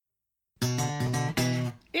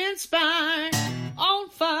inspired, on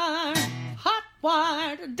fire, hot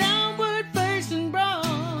wired, downward facing broad.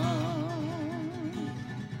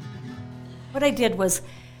 What I did was,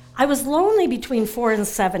 I was lonely between 4 and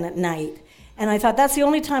 7 at night, and I thought that's the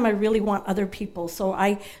only time I really want other people. So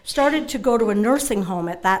I started to go to a nursing home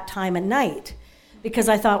at that time of night, because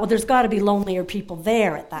I thought, well, there's got to be lonelier people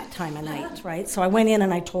there at that time of night, right? So I went in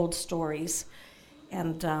and I told stories,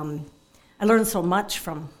 and I learned so much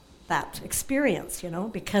from that experience,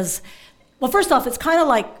 because, well, first off, it's kind of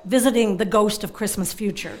like visiting the ghost of Christmas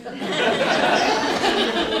future.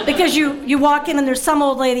 Because you walk in and there's some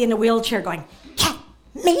old lady in a wheelchair going, "Get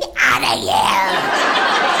me out of here!"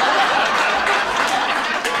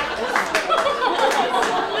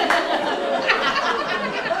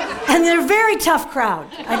 And they're a very tough crowd,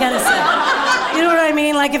 I gotta say. You know what I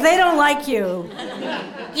mean? Like, if they don't like you,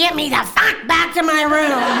 get me the fuck back to my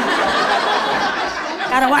room.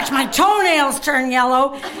 Gotta watch my toenails turn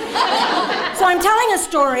yellow. So I'm telling a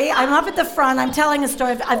story. I'm up at the front. I'm telling a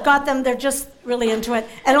story. I've got them. They're just really into it.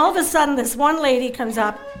 And all of a sudden, this one lady comes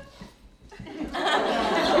up.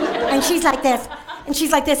 And she's like this. And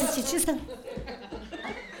she's like this. And she's just...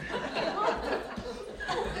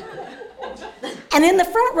 And in the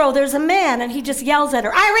front row, there's a man, and he just yells at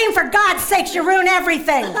her, "Irene, for God's sakes, you ruin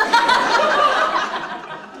everything."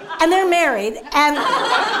 And they're married, and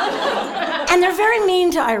they're very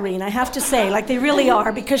mean to Irene, I have to say, like they really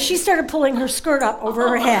are, because she started pulling her skirt up over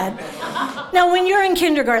her head. Now, when you're in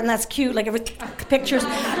kindergarten, that's cute, like pictures,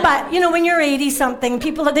 but when you're 80-something,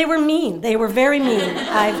 people, they were mean. They were very mean.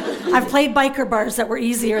 I've played biker bars that were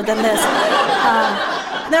easier than this.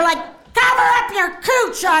 They're like, "Cover up your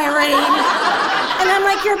cooch, Irene." And I'm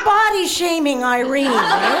like, "You're body shaming, Irene."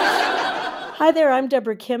 Right? Hi there, I'm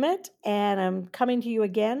Deborah Kimmett, and I'm coming to you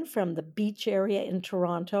again from the beach area in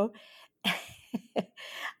Toronto. I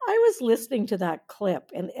was listening to that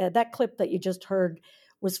clip, and that clip that you just heard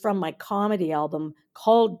was from my comedy album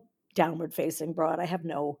called Downward Facing Broad. I have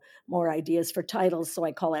no more ideas for titles, so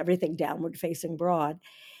I call everything Downward Facing Broad.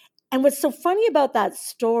 And what's so funny about that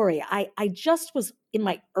story, I just was in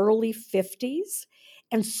my early 50s,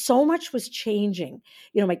 and so much was changing.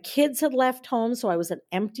 My kids had left home, so I was an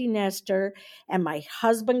empty nester, and my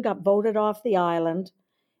husband got voted off the island,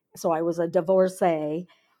 so I was a divorcee,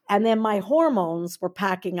 and then my hormones were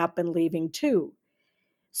packing up and leaving too.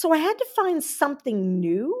 So I had to find something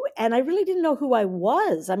new, and I really didn't know who I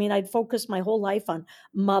was. I mean, I'd focused my whole life on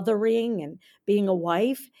mothering and being a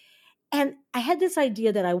wife, and I had this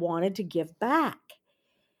idea that I wanted to give back.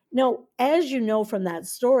 Now, as you know from that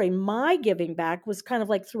story, my giving back was kind of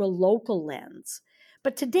like through a local lens.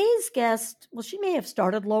 But today's guest, well, she may have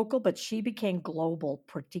started local, but she became global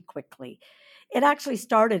pretty quickly. It actually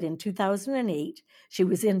started in 2008. She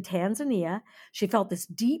was in Tanzania. She felt this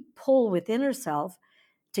deep pull within herself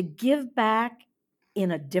to give back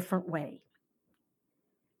in a different way.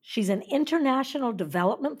 She's an international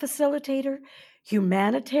development facilitator,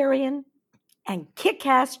 humanitarian, and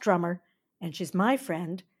kick-ass drummer, and she's my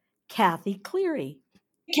friend, Cathy Cleary.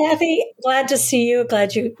 Cathy, glad to see you.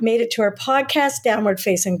 Glad you made it to our podcast, Downward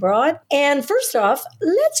Facing Broad. And first off,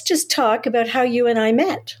 let's just talk about how you and I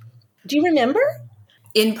met. Do you remember?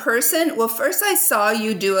 In person? Well, first I saw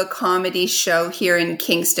you do a comedy show here in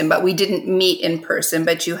Kingston, but we didn't meet in person,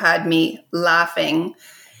 but you had me laughing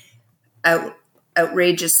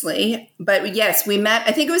outrageously. But yes, we met,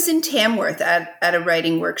 I think it was in Tamworth at a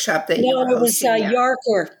writing workshop that you were hosting. No, it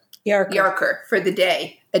was Yarker for a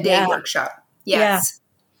day workshop. Yes. Yeah.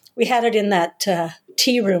 We had it in that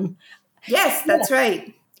tea room. Yes, that's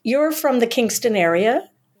right. You're from the Kingston area.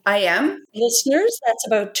 I am. Listeners, that's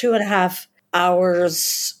about 2.5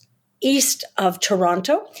 hours east of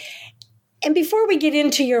Toronto. And before we get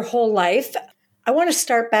into your whole life, I want to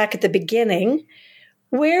start back at the beginning.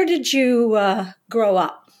 Where did you grow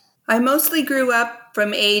up? I mostly grew up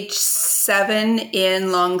from age 7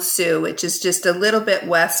 in Long Sault, which is just a little bit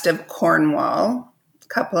west of Cornwall, a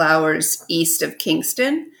couple hours east of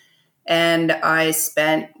Kingston. And I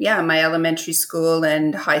spent, my elementary school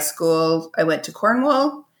and high school, I went to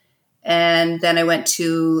Cornwall. And then I went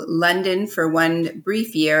to London for one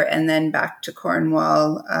brief year and then back to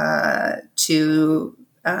Cornwall to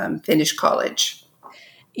finish college.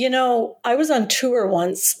 I was on tour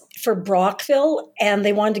once for Brockville, and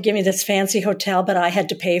they wanted to give me this fancy hotel, but I had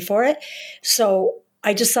to pay for it. So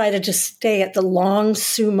I decided to stay at the Long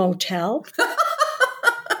Sault Motel.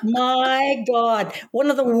 My God, one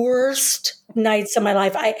of the worst nights of my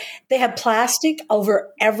life. They had plastic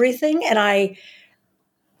over everything, and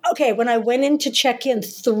when I went in to check in,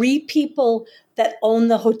 3 people that owned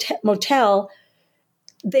the motel,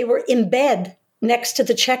 they were in bed next to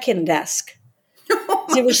the check-in desk.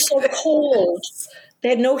 It was so cold. They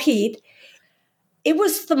had no heat. It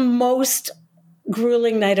was the most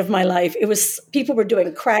grueling night of my life. It was, people were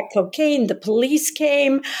doing crack cocaine. The police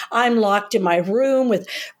came. I'm locked in my room with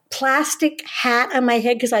plastic hat on my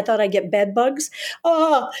head because I thought I'd get bed bugs.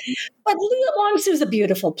 Oh, but Long Sault is a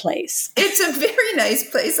beautiful place. It's a very nice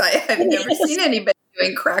place. I have never seen anybody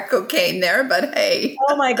doing crack cocaine there, but hey.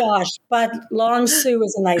 Oh my gosh. But Long Sault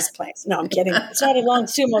is a nice place. No, I'm kidding. It's not a Long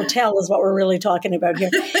Sault motel is what we're really talking about here.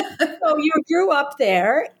 So you grew up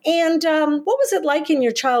there. And what was it like in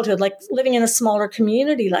your childhood, like living in a smaller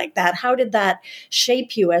community like that? How did that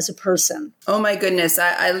shape you as a person? Oh my goodness.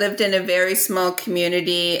 I lived in a very small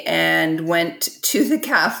community and went to the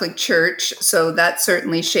Catholic Church. So that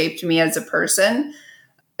certainly shaped me as a person.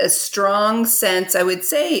 A strong sense, I would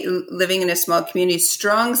say, living in a small community,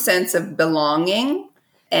 strong sense of belonging.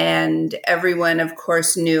 And everyone, of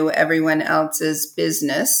course, knew everyone else's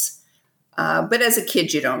business. But as a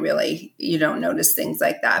kid, you don't notice things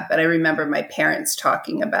like that. But I remember my parents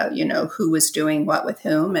talking about, who was doing what with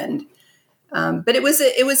whom. And but it was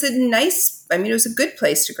a nice, it was a good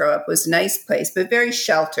place to grow up. It was a nice place, but very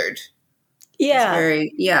sheltered. Yeah.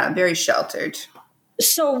 Very sheltered.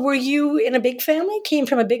 So were you in a big family? Came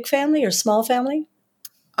from a big family or small family?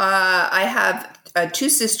 I have 2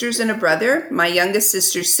 sisters and a brother. My youngest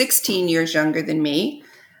sister's 16 years younger than me.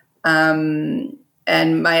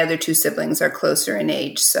 And my other 2 siblings are closer in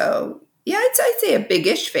age. So yeah, I'd say a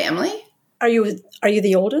big-ish family. Are you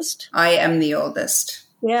the oldest? I am the oldest.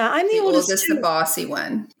 Yeah, I'm the oldest the bossy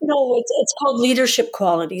one. No, it's called leadership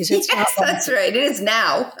qualities. It's yes, that's right. It is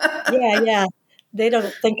now. Yeah. They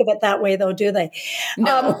don't think of it that way, though, do they?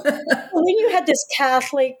 No. When you had this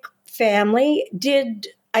Catholic family,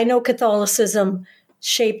 I know Catholicism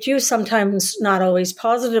shaped you, sometimes not always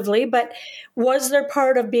positively, but was there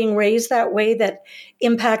part of being raised that way that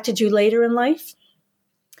impacted you later in life?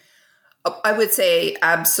 I would say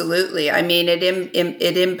absolutely.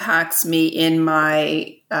 It impacts me in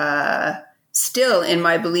my still in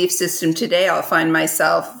my belief system today. I'll find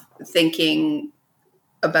myself thinking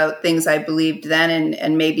about things I believed then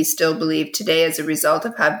and maybe still believe today as a result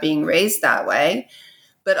of being raised that way.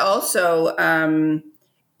 But also,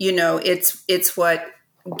 it's what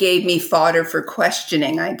gave me fodder for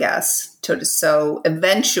questioning, I guess. So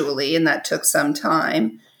eventually, and that took some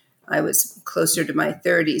time, I was closer to my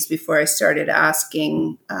 30s before I started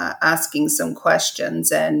asking some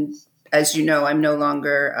questions. And as you know, I'm no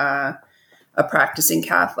longer a practicing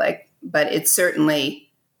Catholic, but it certainly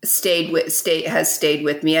has stayed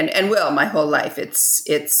with me and will my whole life.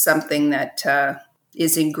 It's something that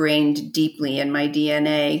is ingrained deeply in my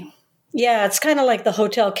DNA. Yeah, it's kind of like the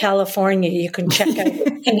Hotel California. You can check out,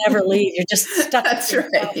 you can never leave. You're just stuck. That's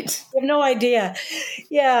right. You have no idea.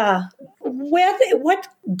 Yeah. What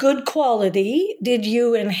good quality did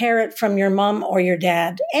you inherit from your mom or your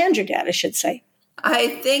dad, and your dad, I should say? I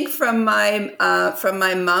think from my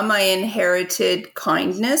mom, I inherited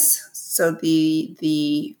kindness. So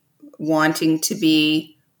the wanting to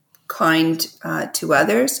be kind to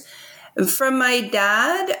others. From my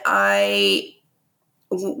dad, I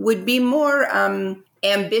would be more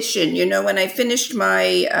ambition. When I finished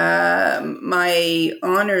my my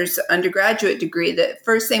honors undergraduate degree, the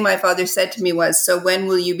first thing my father said to me was, "So when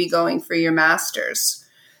will you be going for your master's?"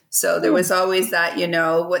 So there was always that,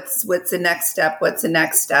 what's the next step? What's the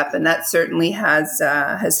next step? And that certainly has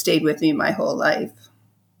stayed with me my whole life.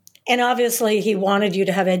 And obviously, he wanted you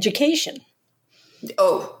to have education.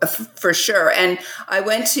 Oh, for sure. And I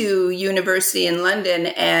went to university in London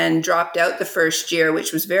and dropped out the first year,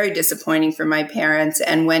 which was very disappointing for my parents,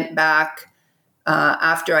 and went back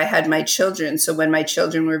after I had my children. So when my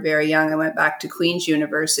children were very young, I went back to Queen's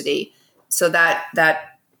University. So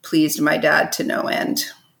that pleased my dad to no end.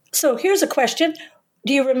 So here's a question.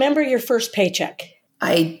 Do you remember your first paycheck?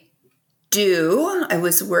 I do. I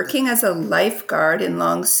was working as a lifeguard in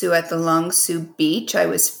Long Sault at the Long Sault Beach. I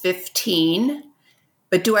was 15.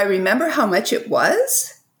 But do I remember how much it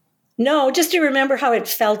was? No, just to remember how it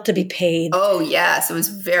felt to be paid. Oh, yes. It was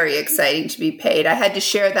very exciting to be paid. I had to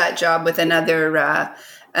share that job with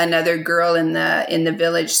another girl in the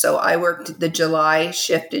village. So I worked the July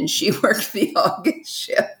shift and she worked the August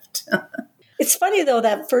shift. It's funny, though,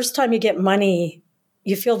 that first time you get money,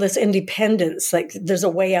 you feel this independence, like there's a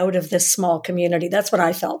way out of this small community. That's what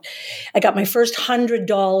I felt. I got my first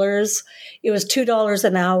 $100. It was $2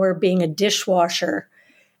 an hour being a dishwasher.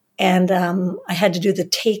 And I had to do the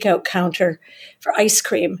takeout counter for ice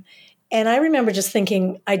cream. And I remember just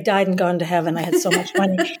thinking, I died and gone to heaven. I had so much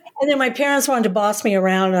money. And then my parents wanted to boss me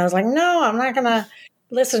around. And I was like, no, I'm not going to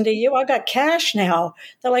listen to you. I got cash now.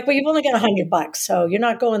 They're like, well, you've only got $100, so you're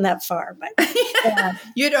not going that far. But yeah.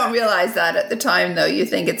 You don't realize that at the time, though. You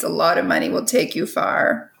think it's a lot of money will take you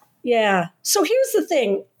far. Yeah. So here's the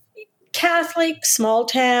thing. Catholic, small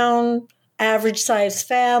town, average sized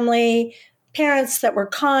family, parents that were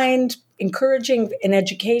kind, encouraging in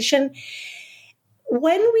education.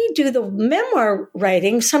 When we do the memoir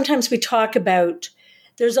writing, sometimes we talk about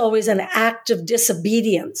there's always an act of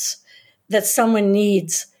disobedience that someone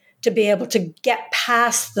needs to be able to get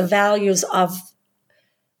past the values of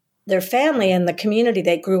their family and the community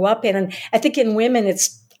they grew up in. And I think in women,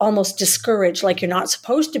 it's almost discouraged, like you're not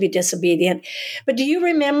supposed to be disobedient. But do you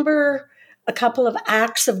remember a couple of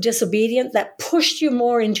acts of disobedience that pushed you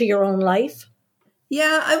more into your own life?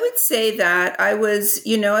 Yeah, I would say that I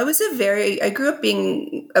I grew up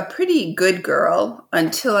being a pretty good girl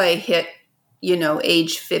until I hit,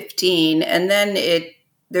 age 15. And then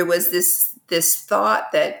there was this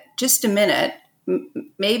thought that just a minute,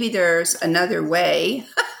 maybe there's another way.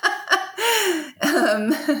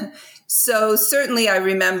 So certainly I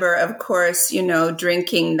remember, of course,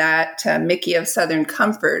 drinking that Mickey of Southern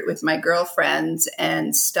Comfort with my girlfriends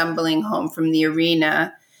and stumbling home from the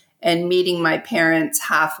arena and meeting my parents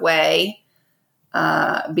halfway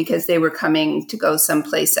because they were coming to go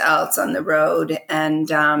someplace else on the road. And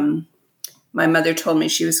my mother told me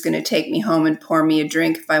she was going to take me home and pour me a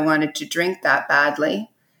drink if I wanted to drink that badly.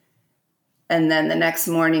 And then the next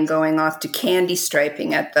morning going off to candy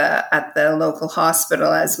striping at the local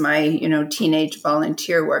hospital as my, teenage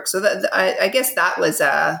volunteer work. So I guess that was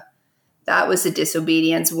a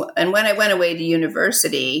disobedience. And when I went away to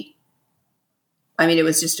university, I mean, it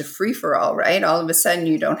was just a free-for-all, right? All of a sudden,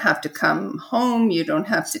 you don't have to come home. You don't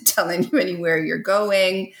have to tell anybody where you're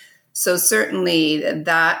going. So certainly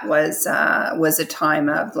that was a time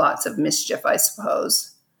of lots of mischief, I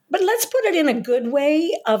suppose. But let's put it in a good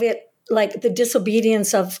way of it, like the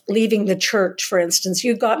disobedience of leaving the church, for instance.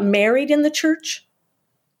 You got married in the church?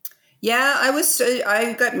 Yeah,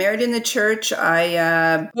 I got married in the church.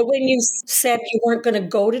 But when you said you weren't going to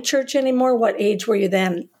go to church anymore, what age were you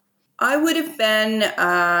then? I would have been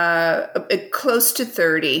close to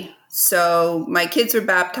 30. So my kids were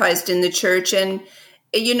baptized in the church. And,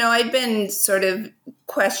 I'd been sort of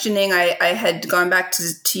questioning. I had gone back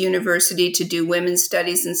to university to do women's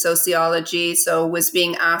studies and sociology. So was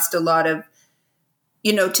being asked a lot of,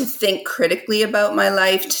 to think critically about my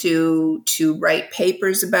life, to write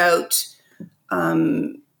papers about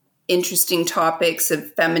interesting topics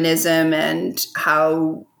of feminism and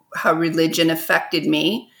how religion affected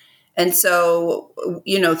me. And so,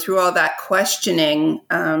 through all that questioning,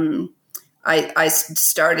 I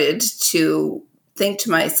started to think to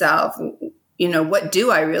myself, what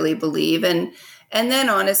do I really believe? And then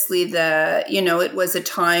honestly, it was a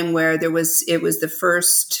time where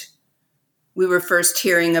we were first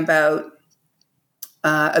hearing about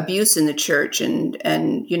abuse in the church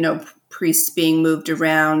and priests being moved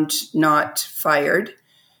around, not fired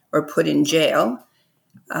or put in jail.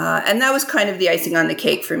 And that was kind of the icing on the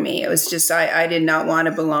cake for me. It was just, I did not want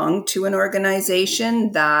to belong to an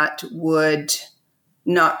organization that would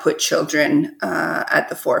not put children at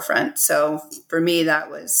the forefront. So for me, that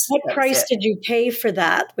was... What price did you pay for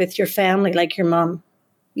that with your family, like your mom?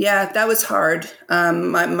 Yeah, that was hard.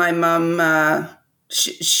 My mom,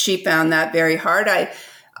 she found that very hard.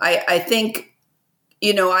 I think,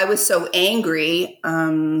 I was so angry.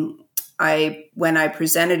 When I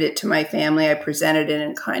presented it to my family, I presented it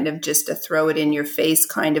in kind of just a throw it in your face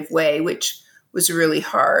kind of way, which was really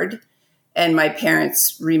hard. And my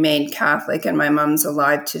parents remained Catholic, and my mom's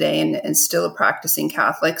alive today and still a practicing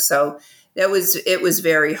Catholic. So it was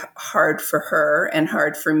very hard for her and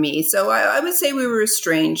hard for me. So I would say we were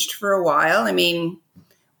estranged for a while. I mean,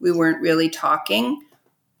 we weren't really talking.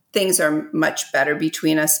 Things are much better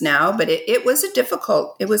between us now, but it was a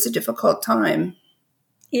difficult time.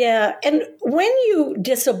 Yeah. And when you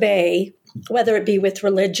disobey, whether it be with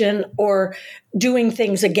religion or doing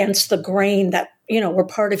things against the grain that, were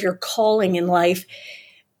part of your calling in life,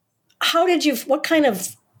 how did you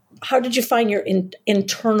find your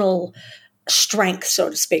internal strength, so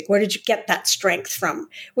to speak? Where did you get that strength from?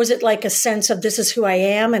 Was it like a sense of this is who I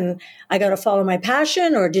am and I got to follow my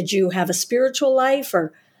passion? Or did you have a spiritual life,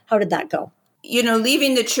 or how did that go?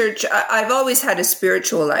 Leaving the church, I've always had a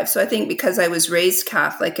spiritual life. So I think because I was raised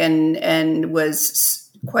Catholic and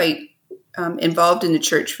was quite involved in the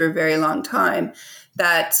church for a very long time,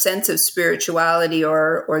 that sense of spirituality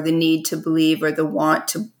or the need to believe or the want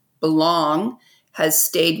to belong has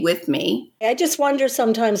stayed with me. I just wonder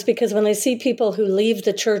sometimes, because when I see people who leave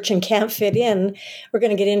the church and can't fit in, we're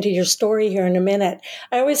going to get into your story here in a minute.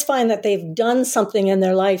 I always find that they've done something in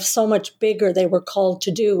their life so much bigger they were called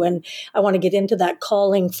to do. And I want to get into that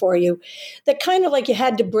calling for you. That kind of like you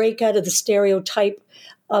had to break out of the stereotype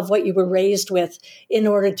of what you were raised with in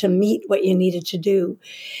order to meet what you needed to do.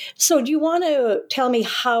 So do you want to tell me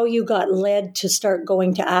how you got led to start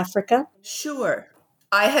going to Africa? Sure.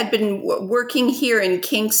 I had been working here in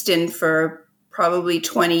Kingston for probably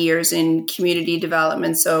 20 years in community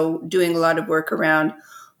development, so doing a lot of work around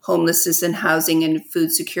homelessness and housing and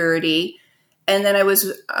food security. And then I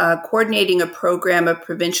was coordinating a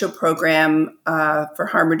provincial program for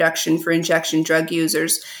harm reduction for injection drug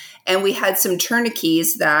users. And we had some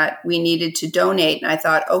tourniquets that we needed to donate. And I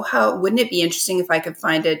thought, wouldn't it be interesting if I could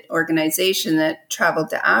find an organization that traveled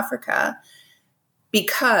to Africa?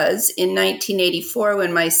 Because in 1984,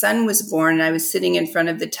 when my son was born, and I was sitting in front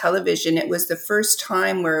of the television, it was the first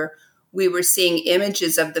time where we were seeing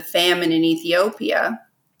images of the famine in Ethiopia.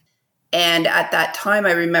 And at that time,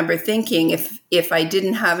 I remember thinking, if I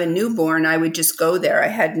didn't have a newborn, I would just go there. I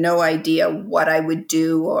had no idea what I would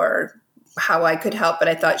do or how I could help, but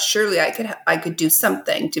I thought surely I could do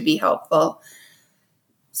something to be helpful.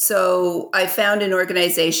 So I found an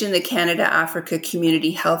organization, the Canada-Africa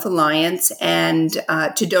Community Health Alliance, and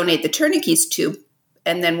to donate the tourniquets to,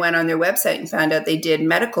 and then went on their website and found out they did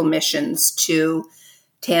medical missions to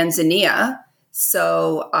Tanzania.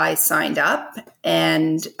 So I signed up,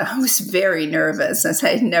 and I was very nervous as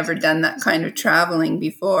I had never done that kind of traveling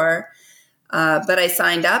before. But I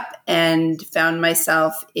signed up and found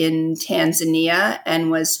myself in Tanzania and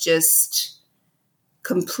was just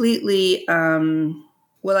completely...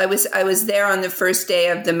 I was there on the first day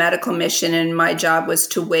of the medical mission, and my job was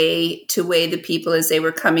to weigh the people as they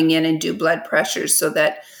were coming in and do blood pressures so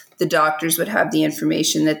that the doctors would have the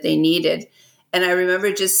information that they needed. And I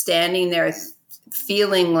remember just standing there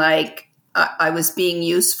feeling like I was being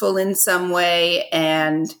useful in some way,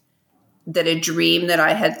 and that a dream that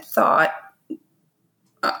I had thought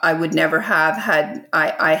I would never have had,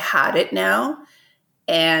 I had it now.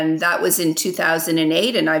 And that was in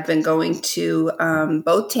 2008. And I've been going to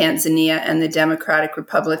both Tanzania and the Democratic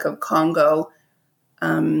Republic of Congo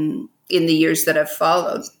in the years that have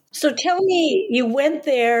followed. So tell me, you went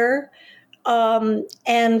there,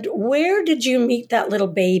 and where did you meet that little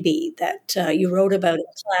baby that you wrote about in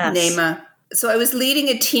class? Nema. So I was leading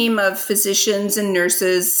a team of physicians and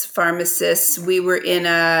nurses, pharmacists. We were in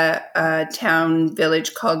a town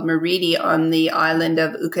village called Maridi on the island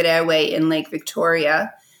of Ukerewe in Lake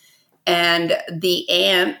Victoria. And the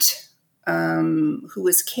aunt who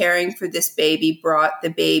was caring for this baby brought the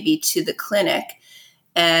baby to the clinic.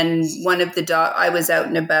 And one of the I was out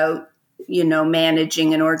and about,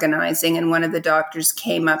 managing and organizing. And one of the doctors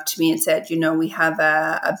came up to me and said, we have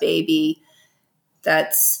a baby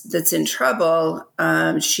that's in trouble.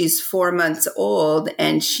 She's 4 months old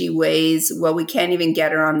and she weighs, we can't even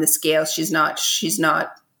get her on the scale. She's not,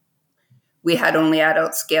 we had only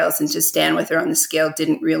adult scales, and to stand with her on the scale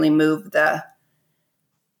didn't really move the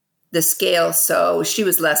scale. So she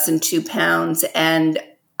was less than 2 pounds. And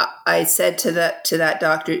I said to that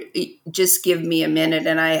doctor, just give me a minute.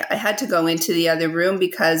 And I had to go into the other room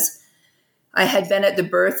because I had been at the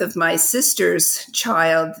birth of my sister's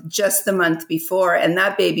child just the month before, and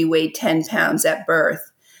that baby weighed 10 pounds at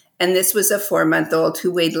birth. And this was a 4-month-old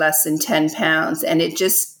who weighed less than 10 pounds. And it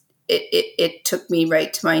took me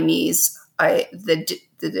right to my knees.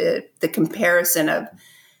 The comparison of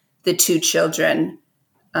the two children.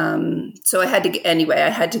 So I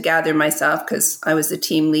had to gather myself because I was the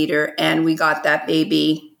team leader, and we got that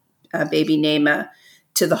baby Nema,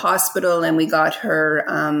 to the hospital, and we got her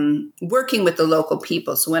working with the local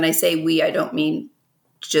people. So when I say we, I don't mean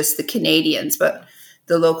just the Canadians, but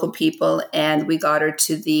the local people. And we got her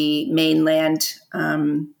to the mainland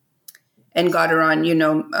and got her on,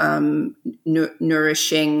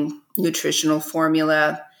 nourishing nutritional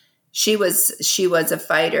formula. She was a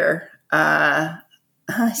fighter. I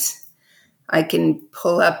can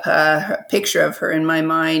pull up a picture of her in my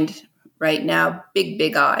mind right now.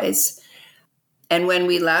 Big eyes. And when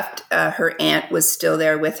we left, her aunt was still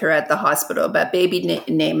there with her at the hospital. But baby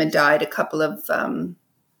Nema died a couple of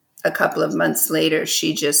months later.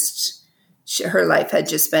 Her life had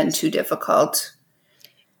just been too difficult.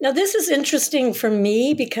 Now, this is interesting for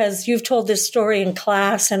me because you've told this story in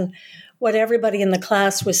class, and what everybody in the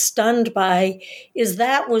class was stunned by is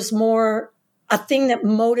that was more a thing that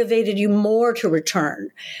motivated you more to return?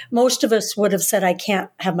 Most of us would have said, I can't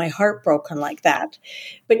have my heart broken like that.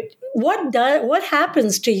 But what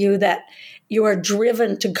happens to you that you are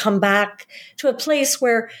driven to come back to a place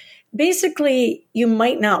where basically you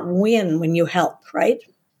might not win when you help, right?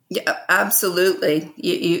 Yeah, absolutely.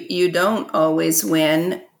 You don't always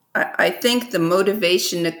win. I think the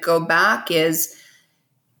motivation to go back is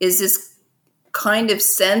this kind of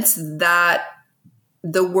sense that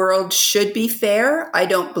the world should be fair. I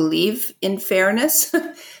don't believe in fairness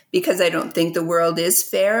because I don't think the world is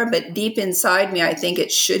fair, but deep inside me, I think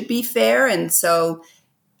it should be fair. And so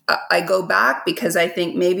I go back because I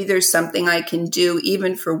think maybe there's something I can do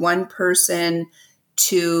even for one person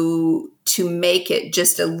to make it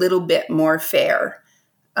just a little bit more fair,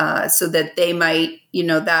 so that they might,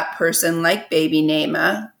 that person, like baby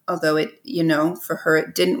Naima, although it, for her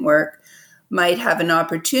it didn't work, might have an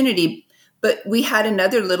opportunity. But we had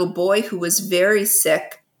another little boy who was very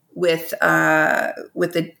sick with a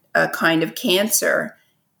kind of cancer.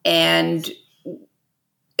 And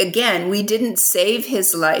again, we didn't save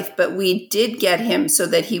his life, but we did get him so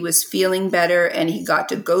that he was feeling better and he got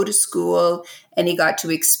to go to school and he got to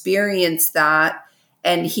experience that.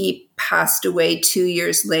 And he passed away 2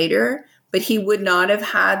 years later, but he would not have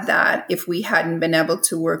had that if we hadn't been able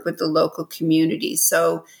to work with the local community.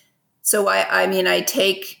 So I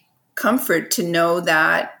take comfort to know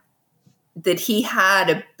that he had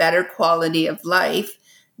a better quality of life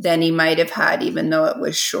than he might have had, even though it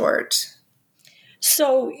was short.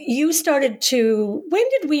 So you started when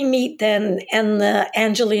did we meet then and the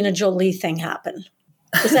Angelina Jolie thing happen?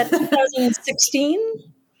 Was that 2016?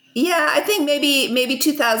 Yeah, I think maybe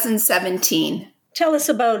 2017. Tell us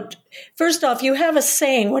about, first off, you have a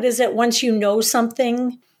saying. What is it? Once you know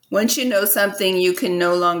something? Once you know something, you can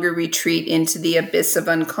no longer retreat into the abyss of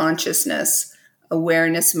unconsciousness.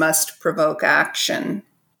 Awareness must provoke action.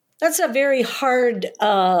 That's a very hard,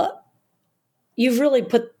 you've really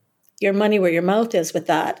put your money where your mouth is with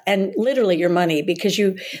that, and literally your money, because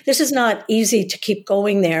this is not easy to keep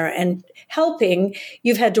going there and helping.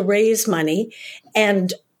 You've had to raise money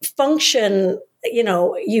and function,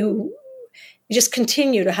 you just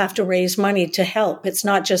continue to have to raise money to help. It's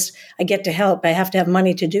not just, I get to help, I have to have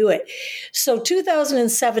money to do it. So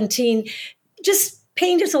 2017, just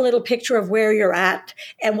paint us a little picture of where you're at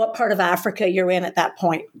and what part of Africa you're in at that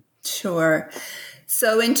point. Sure.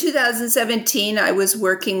 So in 2017, I was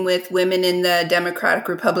working with women in the Democratic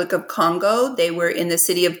Republic of Congo. They were in the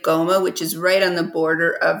city of Goma, which is right on the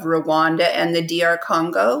border of Rwanda and the DR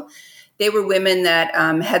Congo. They were women that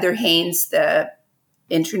Heather Haynes, the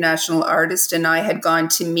international artist, and I had gone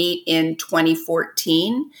to meet in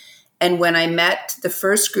 2014. And when I met the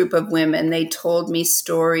first group of women, they told me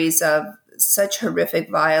stories of such horrific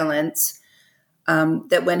violence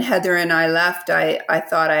that when Heather and I left, I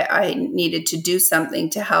thought I needed to do something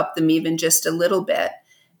to help them even just a little bit.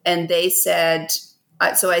 And they said,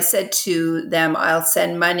 so I said to them, I'll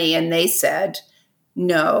send money. And they said,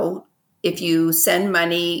 no, if you send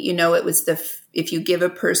money, it was if you give a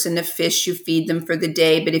person a fish, you feed them for the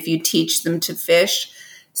day. But if you teach them to fish,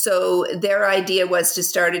 so their idea was to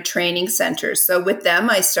start a training center. So with them,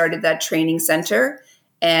 I started that training center.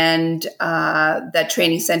 And that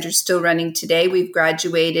training center is still running today. We've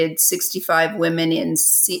graduated 65 women in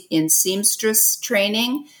seamstress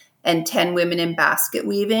training and 10 women in basket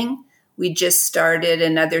weaving. We just started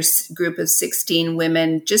another group of 16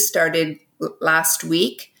 women, just started last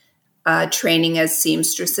week, training as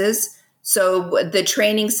seamstresses. So the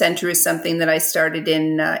training center is something that I started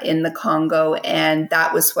in the Congo, and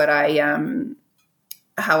that was what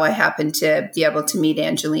how I happened to be able to meet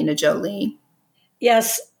Angelina Jolie.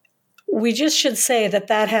 Yes, we just should say that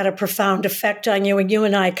had a profound effect on you, and you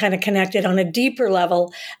and I kind of connected on a deeper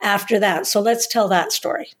level after that. So let's tell that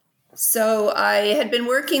story. So I had been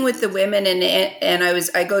working with the women, and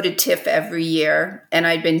I go to TIFF every year, and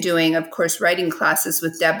I'd been doing, of course, writing classes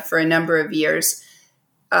with Deb for a number of years.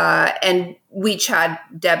 And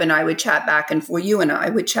Deb and I would chat back and forth. You and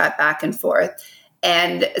I would chat back and forth.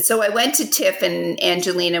 And so I went to TIFF, and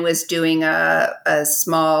Angelina was doing a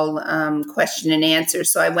small question and answer.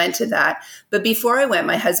 So I went to that. But before I went,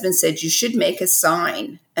 my husband said, you should make a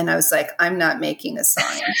sign. And I was like, I'm not making a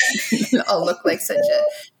sign. I'll look like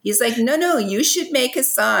he's like, no, you should make a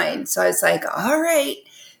sign. So I was like, all right.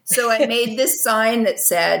 So I made this sign that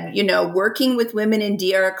said, working with women in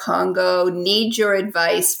DR Congo, need your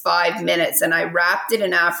advice, 5 minutes. And I wrapped it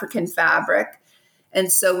in African fabric. And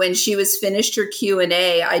so when she was finished her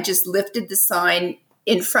Q&A, I just lifted the sign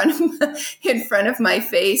in front of my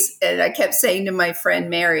face. And I kept saying to my friend,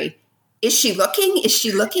 Mary, is she looking? Is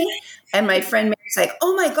she looking? And my friend Mary It's like,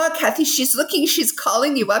 oh my God, Cathy, she's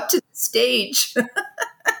calling you up to the stage.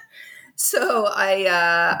 So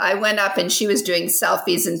I went up and she was doing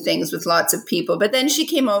selfies and things with lots of people. But then she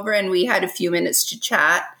came over and we had a few minutes to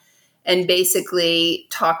chat and basically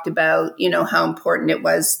talked about, how important it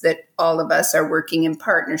was that all of us are working in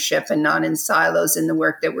partnership and not in silos in the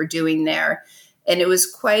work that we're doing there. And it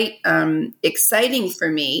was quite exciting for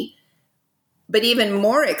me. But even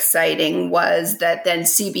more exciting was that then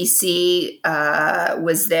CBC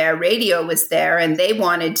was there, radio was there, and they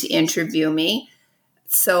wanted to interview me.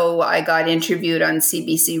 So I got interviewed on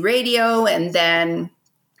CBC radio, and then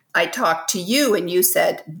I talked to you and you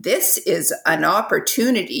said, this is an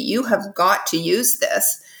opportunity. You have got to use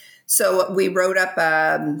this. So we wrote up,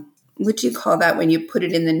 what do you call that when you put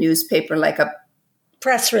it in the newspaper, like a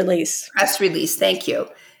press release? Press release. Thank you.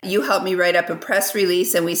 You helped me write up a press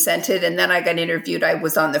release and we sent it. And then I got interviewed. I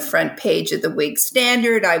was on the front page of the Whig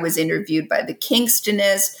Standard. I was interviewed by the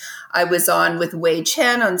Kingstonist. I was on with Wei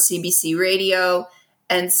Chen on CBC radio.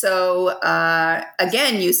 And so,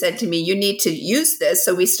 again, you said to me, you need to use this.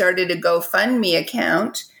 So we started a GoFundMe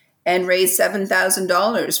account and raised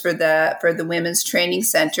 $7,000 for the Women's Training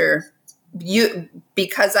Center.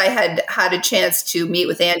 Because I had a chance to meet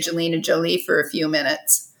with Angelina Jolie for a few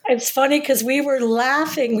minutes. It's funny because we were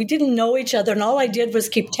laughing. We didn't know each other, and all I did was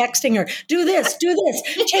keep texting her, do this, change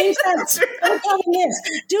that, don't tell them this,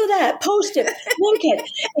 do that, post it, link it.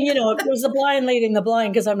 And, it was the blind leading the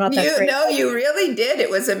blind because I'm not that great. No, you really did. It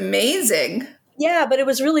was amazing. Yeah, but it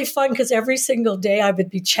was really fun because every single day I would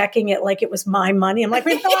be checking it like it was my money. I'm like,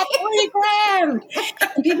 we got $20,000.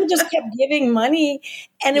 And people just kept giving money.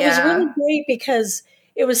 And it was really great because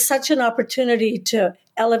it was such an opportunity to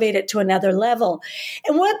elevate it to another level.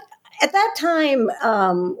 And at that time,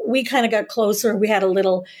 we kind of got closer. We had a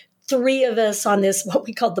little 3 of us on this, what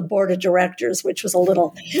we called the board of directors, which was a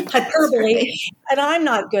little hyperbole. And I'm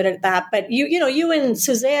not good at that. But you and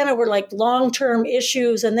Susanna were like long-term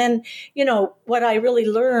issues. And then, what I really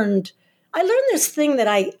learned, this thing that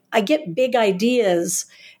I get big ideas,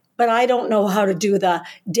 but I don't know how to do the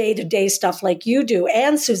day-to-day stuff like you do.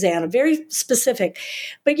 And Susanna, very specific.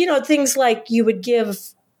 But, things like you would give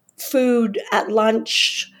food at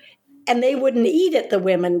lunch and they wouldn't eat it, the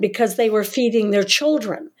women, because they were feeding their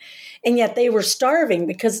children. And yet they were starving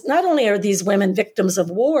because not only are these women victims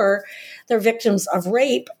of war, they're victims of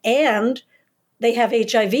rape and they have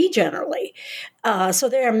HIV generally. So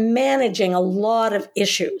they're managing a lot of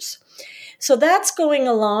issues. So that's going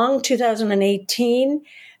along 2018.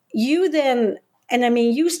 You then,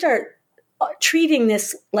 you start treating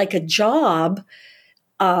this like a job.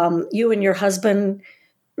 You and your husband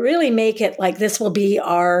really make it like this will be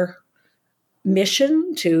our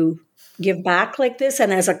mission to give back like this.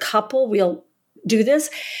 And as a couple, we'll do this.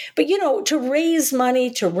 But, to raise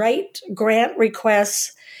money, to write grant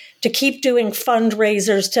requests, to keep doing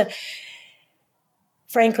fundraisers, to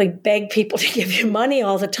frankly beg people to give you money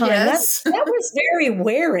all the time. Yes. That was very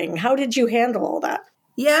wearing. How did you handle all that?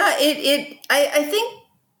 Yeah, I think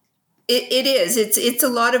it is. It's a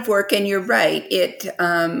lot of work, and you're right.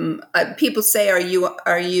 People say,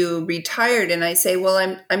 "Are you retired?" And I say,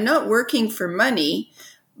 "Well, I'm not working for money,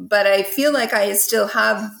 but I feel like I still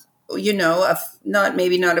have, not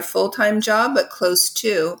a full-time job, but close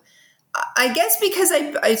to." I guess because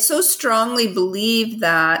I so strongly believe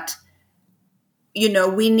that,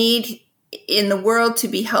 we need in the world to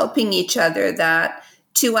be helping each other, that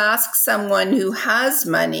to ask someone who has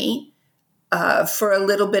money for a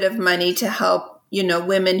little bit of money to help,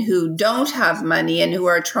 women who don't have money and who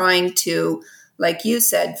are trying to, like you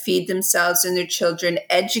said, feed themselves and their children,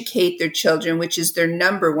 educate their children, which is their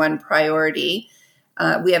number one priority.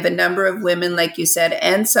 We have a number of women, like you said,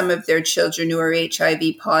 and some of their children who are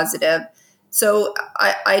HIV positive. So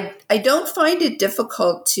I don't find it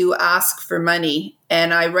difficult to ask for money,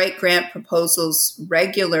 and I write grant proposals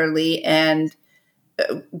regularly, and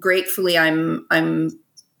gratefully I'm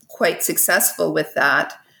quite successful with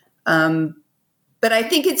that. But I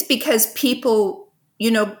think it's because people,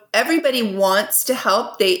 everybody wants to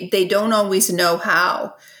help. They don't always know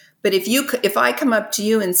how. But if I come up to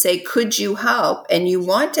you and say, "Could you help?" and you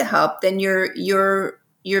want to help, then you're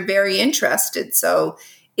very interested. So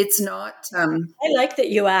it's not. I like that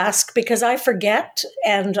you ask because I forget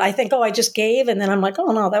and I think, I just gave. And then I'm like,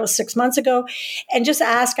 oh, no, that was 6 months ago. And just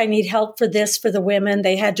ask, I need help for this for the women.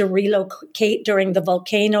 They had to relocate during the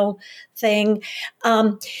volcano thing.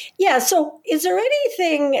 So is there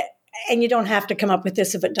anything, and you don't have to come up with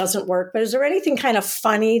this if it doesn't work, but is there anything kind of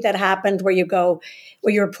funny that happened where you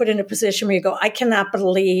were put in a position where you go, I cannot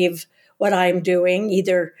believe what I'm doing,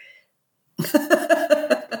 either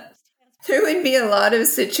there would be a lot of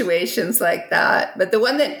situations like that. But the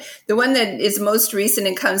one that is most recent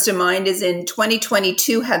and comes to mind is in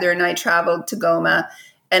 2022, Heather and I traveled to Goma.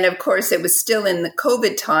 And of course, it was still in the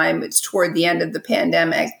COVID time. It's toward the end of the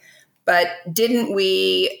pandemic. But didn't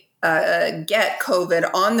we get COVID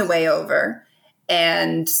on the way over?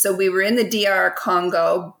 And so we were in the DR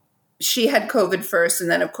Congo. She had COVID first. And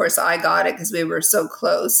then, of course, I got it because we were so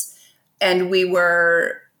close. And we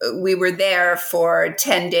were there for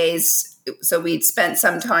 10 days. So we'd spent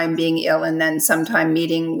some time being ill and then some time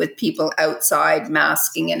meeting with people outside,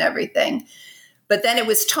 masking and everything. But then it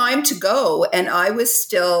was time to go. And I was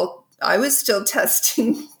still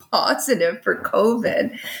testing positive for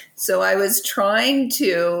COVID. So I was trying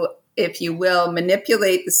to, if you will,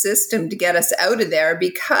 manipulate the system to get us out of there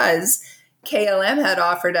because KLM had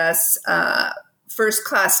offered us first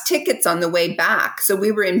class tickets on the way back. So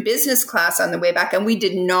we were in business class on the way back and we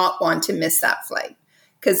did not want to miss that flight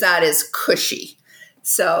because that is cushy.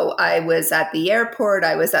 So I was at the airport,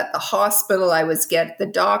 I was at the hospital, I was at the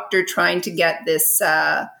doctor trying to get this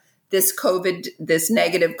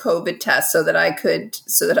negative COVID test so that I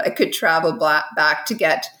could travel back to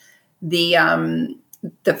get the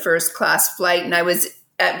first class flight. And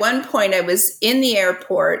at one point I was in the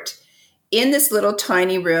airport in this little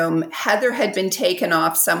tiny room. Heather had been taken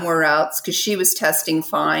off somewhere else because she was testing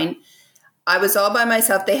fine. I was all by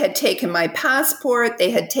myself. They had taken my passport. They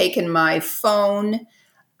had taken my phone.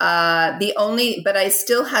 But I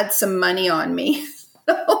still had some money on me.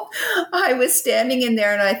 So I was standing in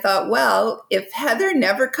there and I thought, well, if Heather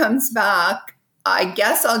never comes back, I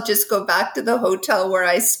guess I'll just go back to the hotel where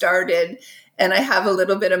I started and I have a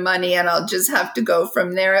little bit of money and I'll just have to go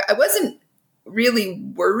from there. I wasn't really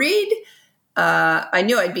worried. I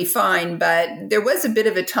knew I'd be fine, but there was a bit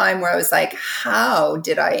of a time where I was like, how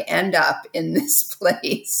did I end up in this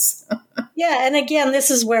place? Yeah. And again,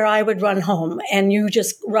 this is where I would run home and you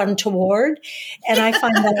just run toward. And I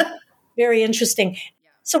find that very interesting.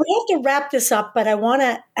 So we have to wrap this up, but I want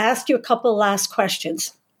to ask you a couple last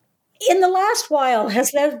questions. In the last while,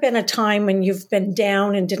 has there been a time when you've been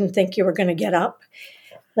down and didn't think you were going to get up?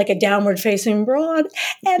 Like a downward facing broad?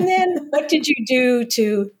 And then what did you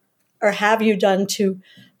do or have you done to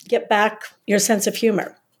get back your sense of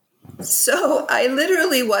humor? So I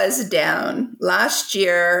literally was down. Last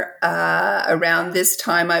year, around this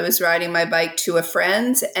time, I was riding my bike to a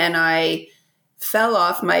friend's and I fell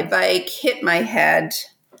off my bike, hit my head,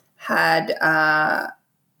 have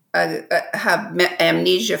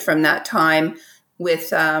amnesia from that time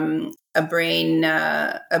with a brain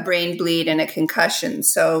bleed and a concussion.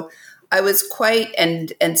 So I was quite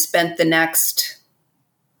and spent the next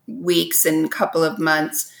weeks and couple of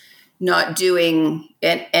months not doing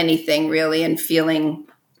anything really and feeling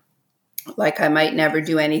like I might never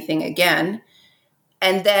do anything again.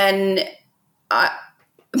 And then,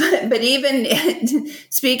 but even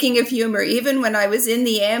speaking of humor, even when I was in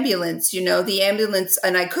the ambulance,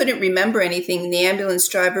 and I couldn't remember anything. The ambulance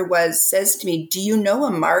driver says to me, "Do you know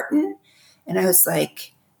a Martin?" And I was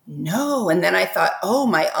like, no. And then I thought, oh,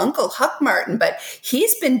 my uncle Huck Martin, but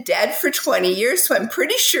he's been dead for 20 years. So I'm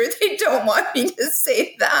pretty sure they don't want me to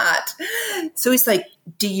say that. So he's like,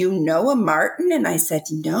 do you know a Martin? And I said,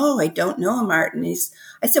 no, I don't know a Martin.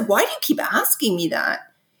 I said, why do you keep asking me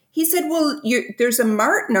that? He said, well, there's a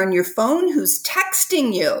Martin on your phone who's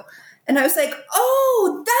texting you. And I was like,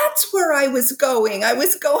 oh, that's where I was going. I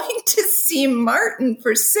was going to see Martin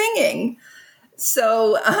for singing.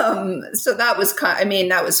 So that was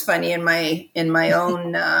that was funny in my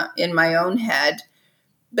own head.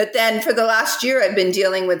 But then for the last year, I've been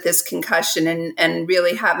dealing with this concussion and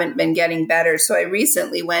really haven't been getting better. So I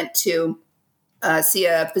recently went to see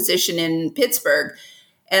a physician in Pittsburgh,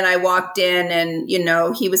 and I walked in, and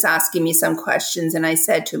he was asking me some questions, and I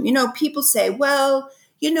said to him, people say, well,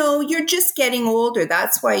 you're just getting older.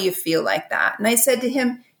 That's why you feel like that. And I said to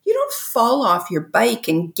him, you don't fall off your bike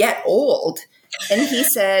and get old. And he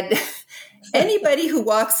said, anybody who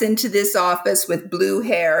walks into this office with blue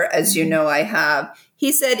hair, as you know I have,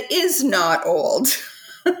 he said, is not old.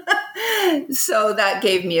 So that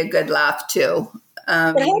gave me a good laugh too.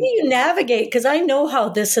 But how do you navigate? Because I know how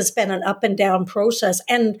this has been an up and down process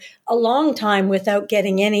and a long time without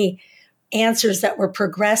getting any answers that were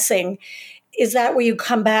progressing. Is that where you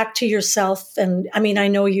come back to yourself? And I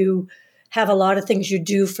know you have a lot of things you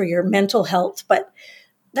do for your mental health, but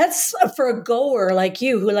that's for a goer like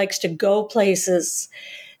you who likes to go places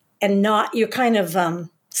and you're kind of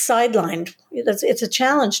sidelined. It's a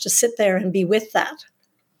challenge to sit there and be with that.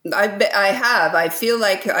 I feel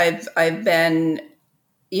like I've been,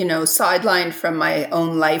 sidelined from my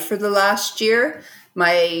own life for the last year.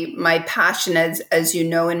 my passion, as you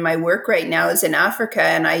know, in my work right now is in Africa,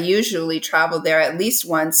 and I usually travel there at least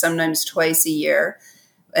once, sometimes twice a year,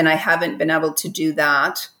 and I haven't been able to do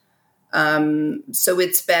that. So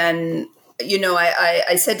it's been,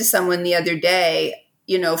 I said to someone the other day,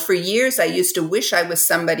 for years I used to wish I was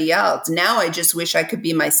somebody else. Now I just wish I could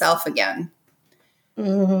be myself again.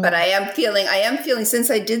 Mm-hmm. But I am feeling since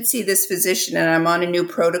I did see this physician and I'm on a new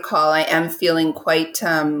protocol, I am feeling quite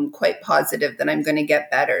positive that I'm going to get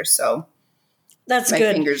better. So that's my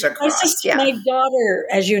good. fingers are crossed. My daughter,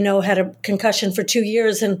 as you know, had a concussion for 2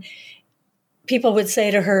 years, and people would say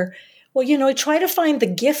to her, well, try to find the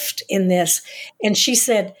gift in this. And she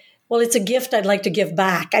said, well, it's a gift I'd like to give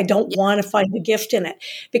back. I don't want to find the gift in it,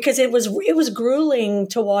 because it was grueling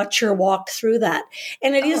to watch her walk through that.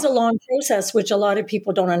 And it is a long process, which a lot of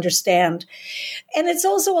people don't understand. And it's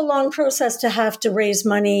also a long process to have to raise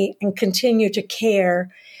money and continue to care,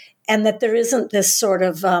 and that there isn't this sort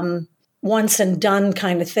of once and done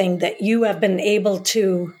kind of thing, that you have been able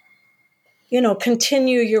to,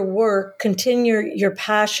 continue your work, continue your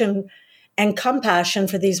passion and compassion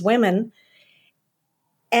for these women.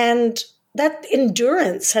 And that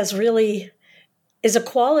endurance is a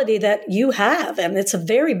quality that you have. And it's a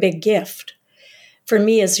very big gift for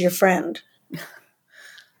me as your friend. It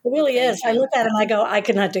really is. I look at him, I go, I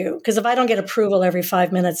could not do. Because if I don't get approval every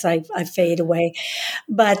 5 minutes, I fade away.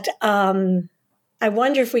 But I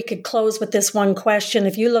wonder if we could close with this one question.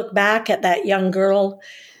 If you look back at that young girl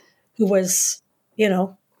who was,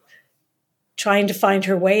 trying to find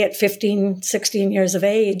her way at 15, 16 years of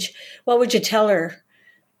age, what would you tell her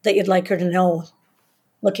that you'd like her to know,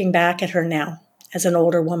 looking back at her now as an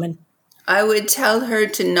older woman? I would tell her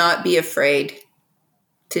to not be afraid,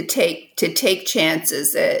 to take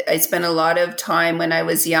chances. I spent a lot of time when I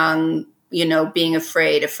was young, being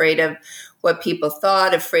afraid of what people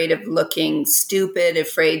thought, afraid of looking stupid,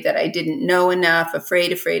 afraid that I didn't know enough,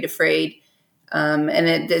 afraid. And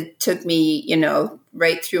it took me,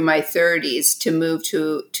 right through my 30s to move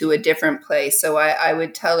to a different place. So I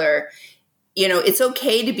would tell her, it's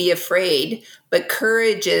okay to be afraid, but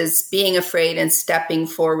courage is being afraid and stepping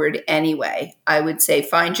forward anyway. I would say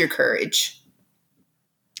find your courage.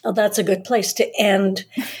 Oh, that's a good place to end.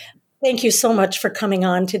 Thank you so much for coming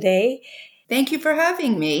on today. Thank you for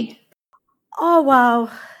having me. Oh, wow.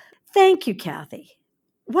 Thank you, Cathy.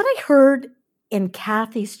 What I heard in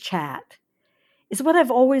Cathy's chat is what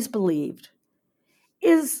I've always believed,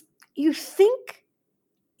 is you think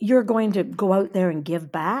you're going to go out there and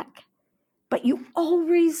give back, but you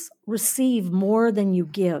always receive more than you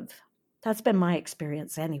give. That's been my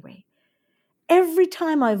experience anyway. Every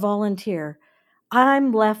time I volunteer,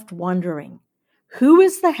 I'm left wondering, who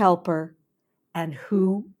is the helper and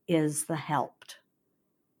who is the helped?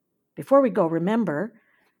 Before we go, remember,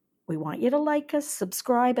 we want you to like us,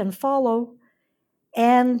 subscribe, and follow.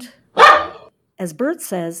 And as Bert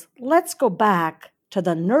says, let's go back to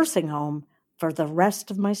the nursing home for the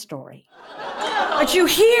rest of my story. But you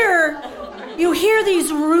hear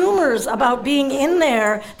these rumors about being in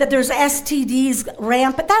there, that there's STDs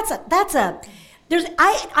rampant.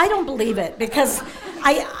 I don't believe it, because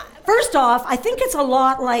first off, I think it's a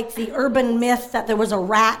lot like the urban myth that there was a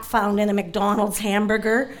rat found in a McDonald's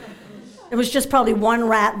hamburger. It was just probably one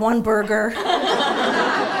rat, one burger.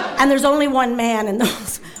 And there's only one man in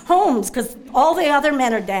those homes, because all the other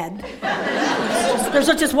men are dead. There's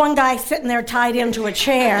just one guy sitting there tied into a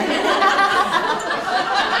chair.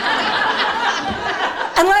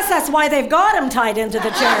 Unless that's why they've got him tied into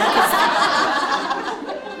the chair.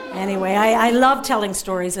 Anyway, I love telling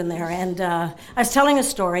stories in there. And I was telling a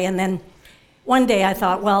story, and then one day I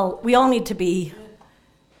thought, well, we all need to be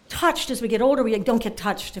touched as we get older. We don't get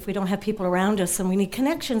touched if we don't have people around us, and we need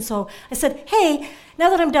connection. So I said, hey, now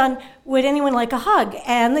that I'm done, would anyone like a hug?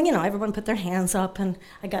 And then, everyone put their hands up, and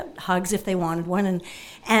I got hugs if they wanted one.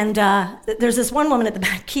 And there's this one woman at the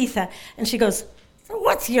back, Cathy, and she goes, so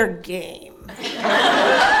what's your game?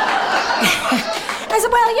 I said,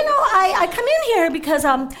 well, I come in here because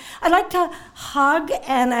I like to hug,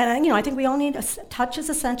 and I think we all need touch is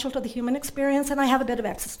essential to the human experience, and I have a bit of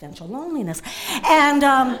existential loneliness. And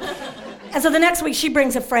so the next week she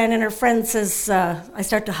brings a friend, and her friend says, I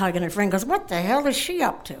start to hug, and her friend goes, what the hell is she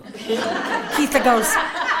up to? Cathy goes,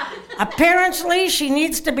 apparently she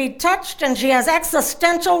needs to be touched, and she has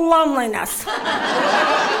existential loneliness.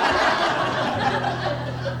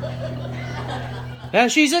 And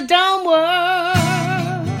she's a downward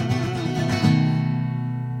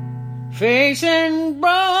facing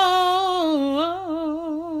brown.